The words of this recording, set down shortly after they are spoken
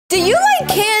Do you like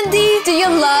candy? Do you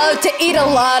love to eat a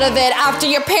lot of it after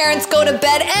your parents go to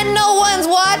bed and no one's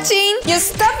watching? You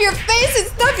stuff your face and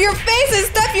stuff your face and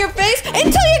stuff your face until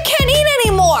you can't eat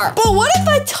anymore. But what if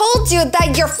I told you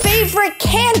that your favorite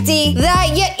candy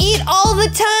that you eat all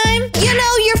the time, you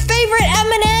know, your favorite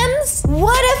M&Ms?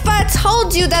 What if I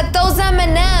told you that those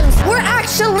M&Ms were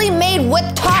actually made with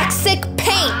toxic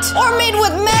paint or made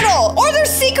with metal or their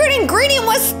secret ingredient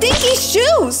was stinky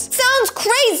shoes? Sounds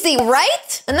crazy,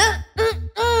 right?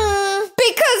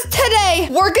 Because today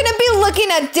we're gonna be looking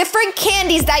at different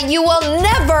candies that you will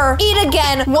never eat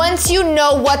again once you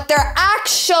know what they're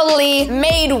actually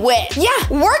made with. Yeah,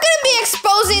 we're gonna be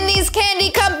exposing these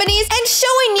candy companies and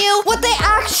showing you what they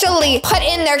actually put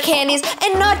in their candies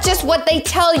and not just what they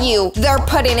tell you they're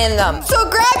putting in them. So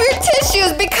grab your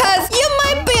tissues because you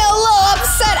might be a little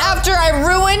upset after I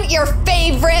ruin your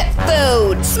favorite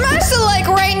food. Smash the like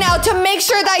right now to make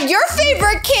sure that your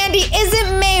favorite candy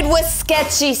isn't made with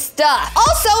sketchy stuff.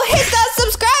 Also, hit that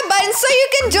subscribe button so you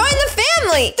can join the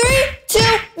family. 3,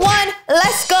 2, 1,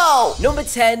 let's go. Number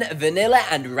 10, vanilla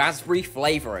and raspberry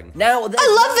flavoring. Now, I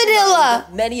love vanilla.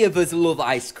 Many of us love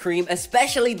ice cream,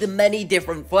 especially the many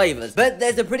different flavors. But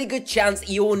there's a pretty good chance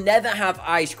you will never have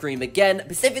ice cream again,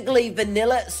 specifically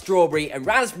vanilla, strawberry, and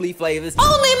raspberry flavors.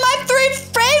 Only my 3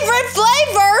 favorite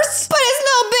flavors, but it's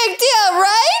no big deal,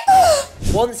 right?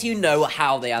 Once you know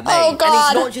how they are made. Oh, God. And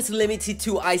it's not just limited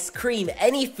to ice cream,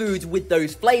 any foods with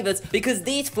those flavors, because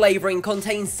these flavoring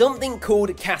contains something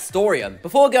called castoreum.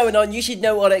 Before going on, you should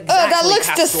know what exactly that looks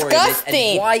castoreum disgusting.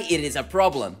 is and why it is a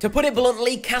problem. To put it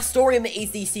bluntly, castoreum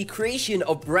is the secretion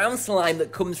of brown slime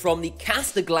that comes from the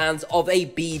castor glands of a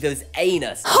beaver's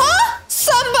anus. Huh?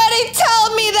 Somebody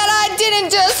tell me that I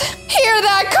didn't just hear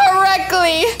that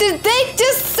correctly. Did they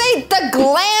just say the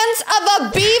glands of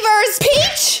a beaver's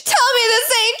peach? Tell me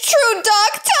this ain't true,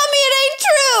 Doc. Tell me it ain't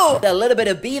true. A little bit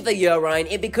of beaver urine,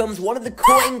 it becomes one of the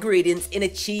core ingredients in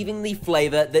achieving the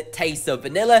flavor that tastes of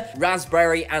vanilla,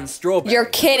 raspberry, and strawberry. You're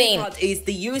kidding. But is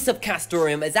the use of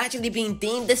castoreum has actually been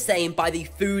deemed the same by the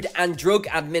Food and Drug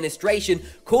Administration,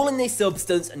 calling this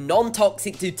substance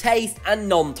non-toxic to taste and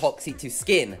non-toxic to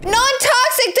skin.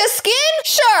 Non-toxic to skin?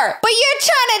 Sure. But you're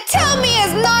trying to tell me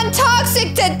it's non-toxic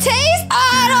to taste?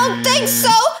 I don't think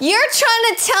so. You're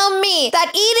trying to tell me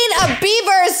that eating a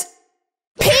beaver's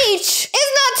peach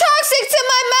is not toxic to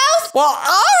my mouth? Well,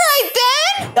 alright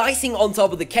then. The icing on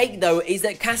top of the cake, though, is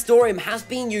that castoreum has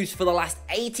been used for the last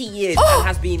 80 years and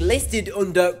has been listed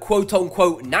under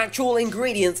quote-unquote natural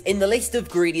ingredients in the list of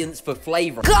ingredients for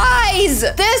flavor. Guys,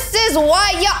 this is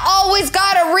why you always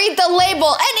gotta read the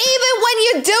label. And even when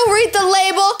you do read the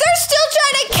label, they're still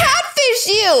trying to catfish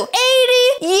you.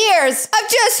 80 years of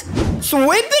just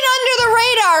sweeping under the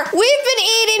radar. We've been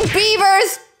eating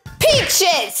beavers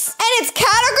peaches, and it's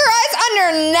categorized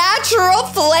under natural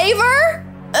flavor?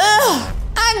 Ugh,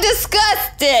 I'm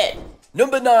disgusted.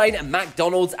 Number 9,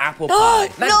 McDonald's apple pie.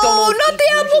 No, not the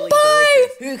apple pie.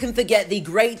 Delicious. Who can forget the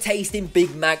great tasting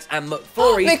Big Macs and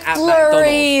McFlurries at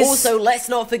McFlurries. McDonald's? Also, let's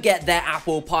not forget their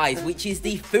apple pies, which is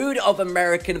the food of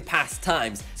American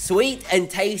pastimes. Sweet and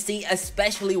tasty,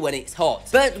 especially when it's hot.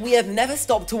 But we have never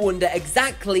stopped to wonder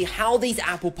exactly how these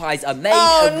apple pies are made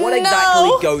and what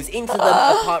exactly goes into them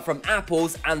apart from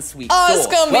apples and sweet sauce. It's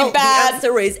gonna be bad. The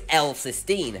answer is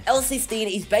L-cysteine.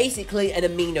 L-cysteine is basically an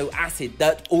amino acid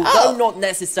that, although not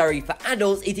necessary for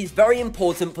adults, it is very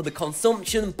important for the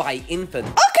consumption by infants.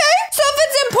 Okay, so if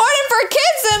it's important for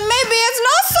kids, then maybe it's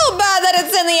not so bad that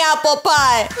it's in the apple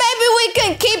pie. Maybe we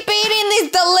can keep eating these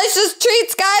delicious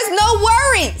treats, guys, no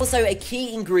worries. Also, a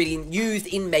key ingredient used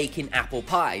in making apple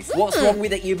pies. What's wrong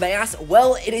with it, you may ask?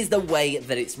 Well, it is the way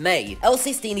that it's made.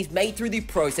 L-cysteine is made through the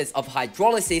process of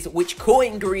hydrolysis, which core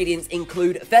ingredients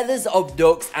include feathers of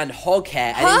ducks and hog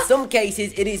hair, and in some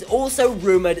cases, it is also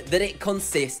rumored that it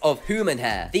consists of human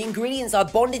hair. The ingredients are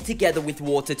bonded together with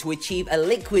water to achieve a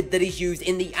liquid that is used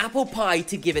in the apple pie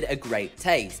to give it a great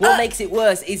taste. What makes it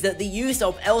worse is that the use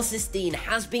of L-cysteine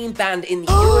has been banned in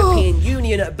the European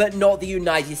Union, but not the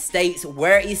United States,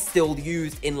 where it is still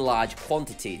used in large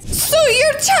quantities. So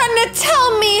you're trying to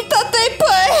tell me that they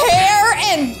put hair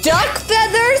and duck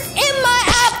feathers in my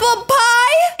apple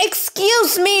pie?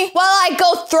 Excuse me while I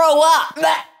go throw up.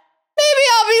 Maybe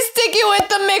I'll be sticking with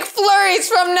the McFlurries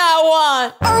from now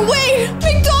on. Or wait,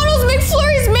 McDonald's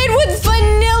McFlurries made with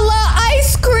vanilla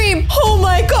ice cream. Oh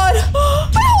my God,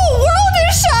 my whole world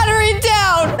is shattering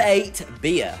down. 8,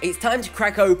 beer. It's time to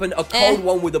crack open a cold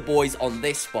one with the boys on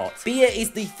this spot. Beer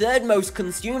is the third most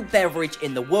consumed beverage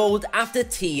in the world after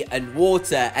tea and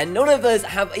water, and none of us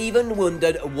have even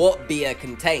wondered what beer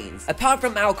contains. Apart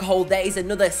from alcohol, there is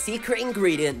another secret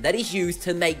ingredient that is used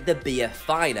to make the beer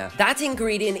finer. That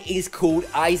ingredient is called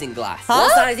isinglass.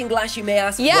 What's isinglass, you may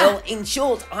ask? Yeah. Well, in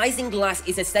short, isinglass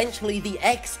is essentially the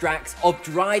extracts of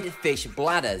dried fish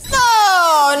bladders.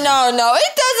 No,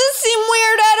 it doesn't seem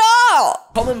weird at all.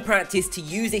 Common practice to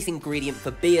use this ingredient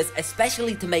for beers,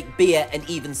 especially to make beer and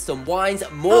even some wines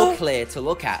more clear to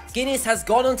look at. Guinness has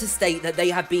gone on to state that they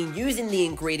have been using the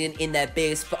ingredient in their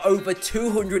beers for over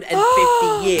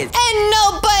 250 years. And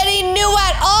nobody knew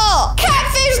at all.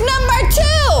 Catfish number 2.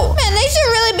 Man, they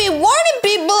should really be warning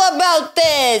people about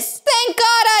this. Thank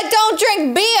God I don't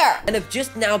drink beer. And have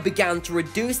just now begun to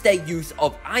reduce their use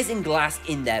of isinglass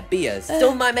in their beers.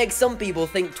 Still might make some people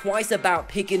think twice about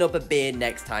picking up a beer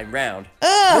next time round.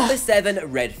 Number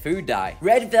 7, red food dye.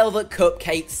 Red velvet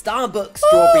cupcake, Starbucks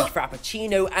strawberry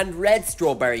frappuccino, and red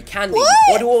strawberry candy.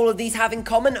 What do all of these have in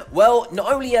common? Well,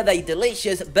 not only are they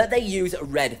delicious, but they use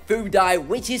red food dye,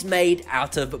 which is made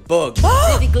out of bugs.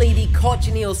 Specifically the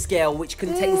cochineal scale, which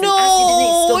contains an acid in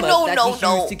its stomach that is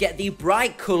used to get the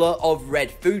bright color of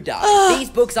red food dye. These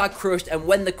bugs are crushed, and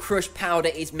when the crushed powder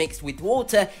is mixed with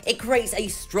water, it creates a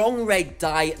strong red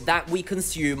dye that we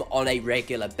consume on a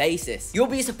regular basis. You'll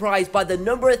be surprised by the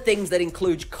number of things that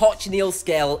include cochineal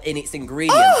scale in its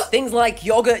ingredients. Things like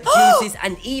yogurt, juices,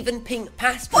 and even pink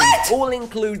pastries all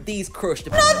include these crushed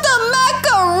powders. Not the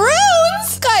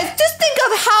macaroons! Guys, just think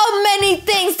of how many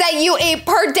things that you eat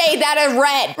per day that are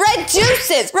red. Red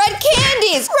juices, red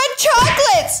candies, red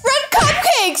chocolates, red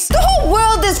cupcakes. The whole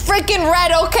world is freaking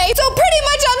red, okay? So pretty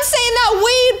much I'm saying that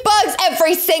we eat bugs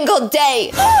every single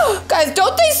day. Guys,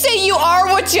 don't they say you are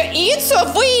what you eat? So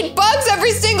if we eat bugs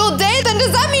every single day, then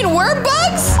does that mean we're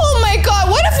bugs? Oh my God,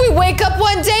 what if we wake up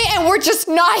one day and we're just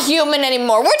not human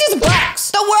anymore? We're just bugs.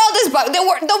 The world is bugs. The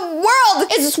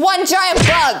world is just one giant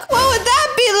bug. What would that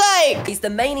be like? It's the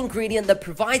main ingredient that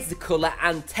provides the color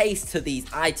and taste to these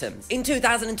items. In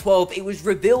 2012, it was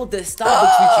revealed that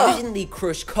Starbucks was using the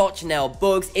crushed cochineal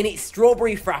bugs in its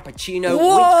strawberry frappuccino,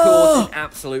 which caused an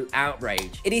absolute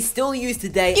outrage. It is still used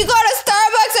today. You go to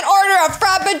Starbucks and order a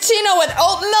frappuccino with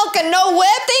oat milk and no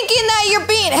whip, thinking that you're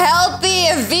being healthy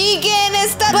and vegan and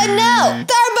stuff. But no,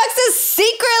 Starbucks is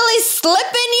secretly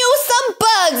slipping you some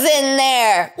bugs in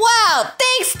there. Wow,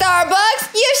 thanks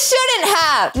Starbucks. You shouldn't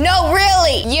have. No,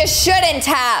 really, you shouldn't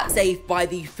have. Safe by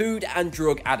the Food and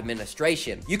Drug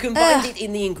Administration. You can find it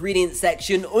in the ingredients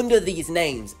section under these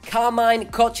names: carmine,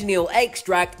 cochineal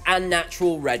extract, and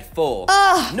natural red 4.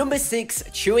 Number 6,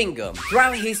 chewing gum.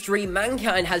 Throughout history,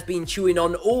 mankind has been chewing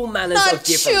on all manners of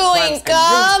different plants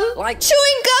and roots, like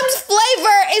chewing gum's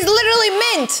flavor is literally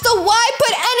mint. So why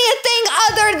put anything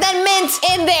other than mint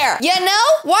in there? You know?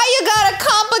 Why you gotta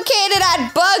complicate it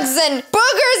at bugs and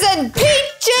boogers and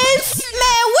peaches?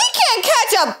 Man, we can't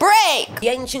catch a break. The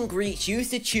ancient Greeks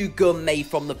used to chew gum made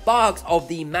from the barks of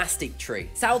the mastic tree.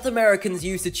 South Americans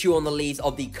used to chew on the leaves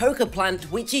of the coca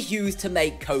plant, which is used to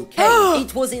make cocaine.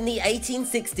 It was in the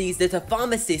 1860s that a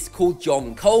pharmacist called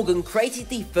John Colgan created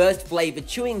the first flavored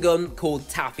chewing gum called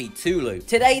Taffy Tulu.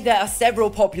 Today, there are several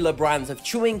popular brands of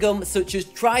chewing gum, such as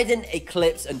Trident,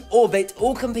 Eclipse, and Orbit,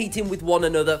 all competing with one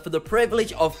another for the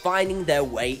privilege of finding their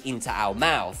way into our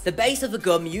mouths. The base of the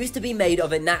gum used to be made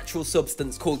of a natural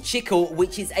substance called chicle,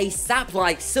 which is a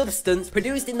sap-like substance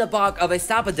produced in the bark of a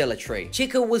sabadilla tree.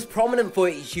 Chicle was prominent for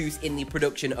its use in the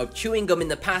production of chewing gum in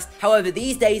the past. However,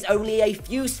 these days only a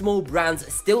few small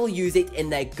brands still use it in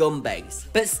their gum base.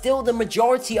 But still, the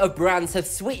majority of brands have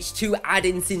switched to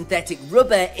adding synthetic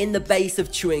rubber in the base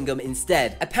of chewing gum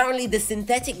instead. Apparently, the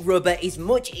synthetic rubber is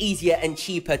much easier and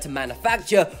cheaper to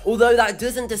manufacture, although that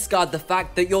doesn't discard the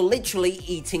fact that you're literally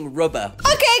eating rubber.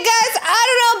 Okay guys, I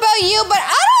don't know about you, but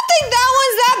I don't think that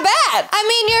one's that bad. I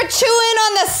mean, you're chewing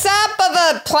on the sap of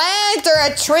a plant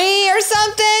or a tree or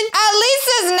something. At least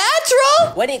it's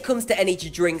natural. When it comes to energy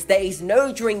drinks, there is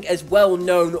no drink as well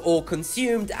known or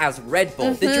consumed as Red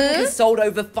Bull. The drink has sold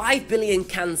over 5 billion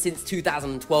cans since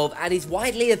 2012 and is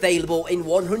widely available in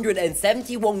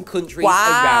 171 countries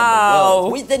around the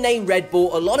world. With the name Red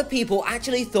Bull, a lot of people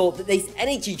actually thought that this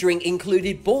energy drink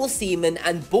included bull semen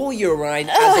and bull urine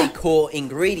as a core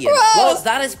ingredient. Well,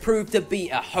 that has proved to be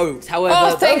a hoax.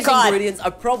 However, thank God. Ingredients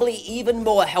are probably even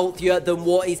more healthier than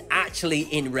what is actually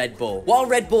in Red Bull. While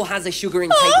Red Bull has a sugar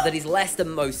intake that is less than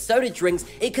most soda drinks,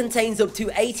 it contains up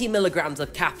to 80 milligrams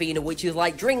of caffeine, which is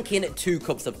like drinking 2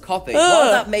 cups of coffee.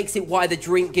 While that makes it why the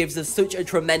drink gives us such a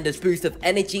tremendous boost of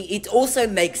energy, it also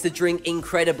makes the drink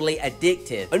incredibly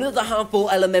addictive. Another harmful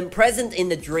element present in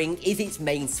the drink is its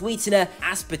main sweetener,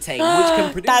 aspartame, which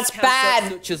can produce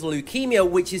cancer such as leukemia,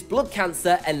 which is blood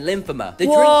cancer, and lymphoma. The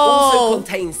drink also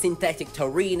contains synthetic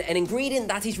taurine, an ingredient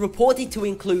that is reported to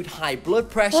include high blood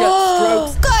pressure,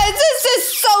 strokes. Guys, this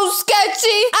is so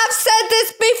sketchy. I've said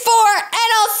this before, and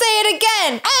I'll say it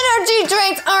again. Energy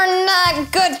drinks are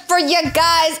not good for you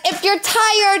guys. If you're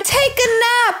tired, take a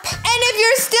nap. And if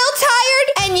you're still tired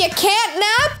and you can't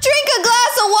nap, drink a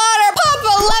glass of water, pop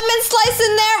a lemon slice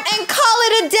in there, and call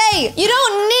it a day. You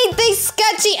don't need these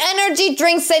sketchy energy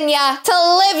drinks in ya to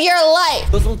live your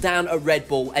life. Guzzle down a Red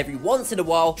Bull every once in a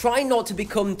while. Try not to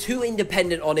become too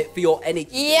independent on it for your energy.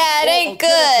 Yeah, it ain't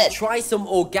good. Try some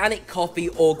organic coffee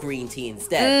or green tea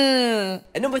instead.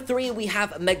 At number 3, we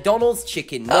have McDonald's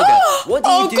chicken nuggets. What do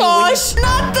you do? Oh gosh,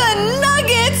 not the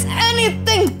nuggets,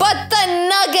 anything but the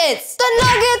nuggets. The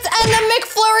nuggets and the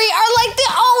McFlurry are like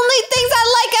the only things I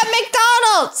like at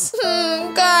McDonald's.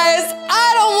 Guys,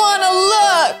 I don't want to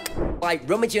look. Like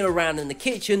rummaging around in the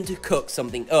kitchen to cook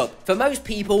something up. For most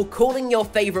people, calling your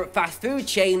favorite fast food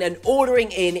chain and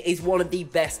ordering in is one of the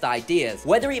best ideas.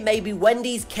 Whether it may be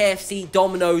Wendy's, KFC,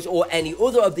 Domino's, or any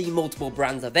other of the multiple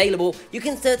brands available, you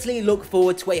can certainly look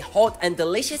forward to a hot and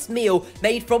delicious meal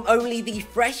made from only the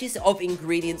freshest of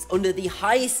ingredients under the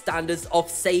highest standards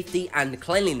of safety and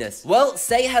cleanliness. Well,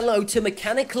 say hello to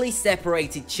mechanically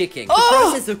separated chicken. The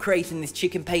process of creating this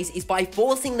chicken paste is by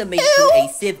forcing the meat through a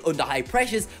sieve under high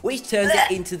pressures, which turns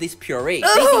it into this puree.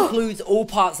 This includes all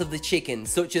parts of the chicken,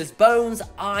 such as bones,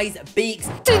 eyes, beaks.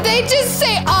 Did they just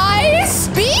say eyes?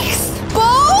 Beaks?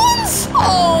 Bones?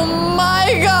 Oh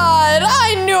my God.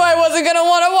 I knew I wasn't gonna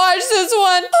want to watch this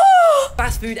one.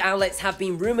 Fast food outlets have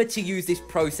been rumored to use this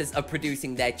process of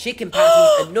producing their chicken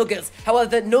patties and nuggets,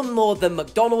 however, none more than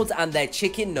McDonald's and their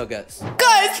chicken nuggets.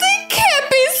 Guys, they can't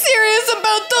be serious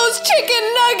about those chicken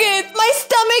nuggets. My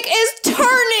stomach is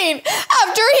turning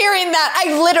after hearing that.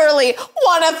 I literally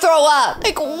want to throw up.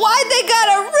 Like, why they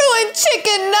gotta ruin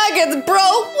chicken nuggets, bro?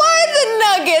 Why the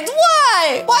nuggets?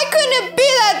 Why? Why couldn't it be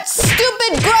that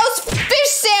stupid, gross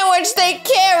fish sandwich they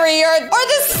carry or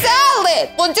the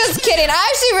salad? Well, just kidding. I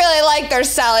actually really like their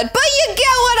salad, but you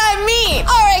get what I mean.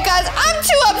 All right, guys, I'm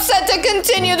too upset to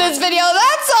continue this video.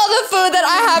 That's all the food that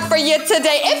I have for you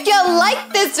today. If you like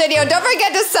this video, don't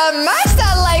forget to smash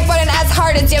that like button as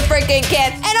hard as you freaking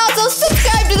can. And also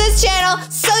subscribe to this channel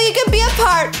so you can be a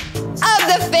part of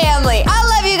the family. I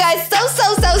love you guys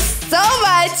so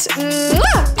much.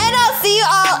 Mwah! And I'll